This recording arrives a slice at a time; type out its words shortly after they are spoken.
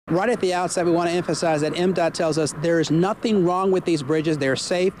Right at the outset, we want to emphasize that MDOT tells us there is nothing wrong with these bridges. They're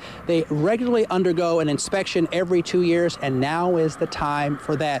safe. They regularly undergo an inspection every 2 years, and now is the time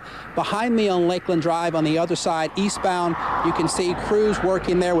for that. Behind me on Lakeland Drive, on the other side, eastbound, you can see crews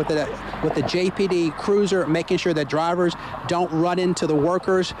working there with the JPD cruiser, making sure that drivers don't run into the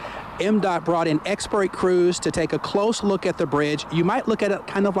workers. MDOT brought in expert crews to take a close look at the bridge. You might look at it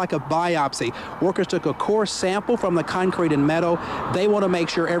kind of like a biopsy. Workers took a core sample from the concrete and metal. They want to make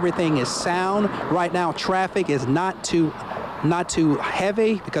sure everything is sound. Right now, traffic is not too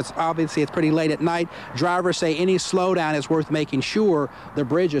heavy because obviously it's pretty late at night. Drivers say any slowdown is worth making sure the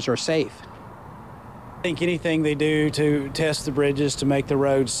bridges are safe. I think anything they do to test the bridges to make the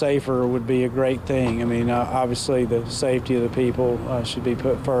roads safer would be a great thing. I mean, obviously the safety of the people should be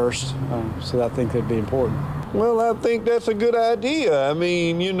put first, so I think that'd be important. Well, I think that's a good idea. I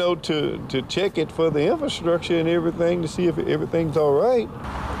mean, you know, to check it for the infrastructure and everything to see if everything's all right.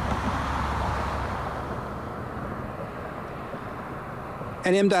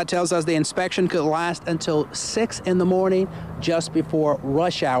 And MDOT tells us the inspection could last until 6 in the morning, just before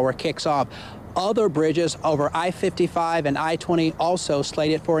rush hour kicks off. Other bridges over I-55 and I-20 also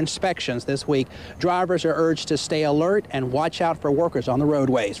slated for inspections this week. Drivers are urged to stay alert and watch out for workers on the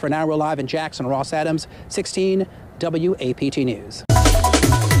roadways. For now, we're live in Jackson. Ross Adams, 16 WAPT News.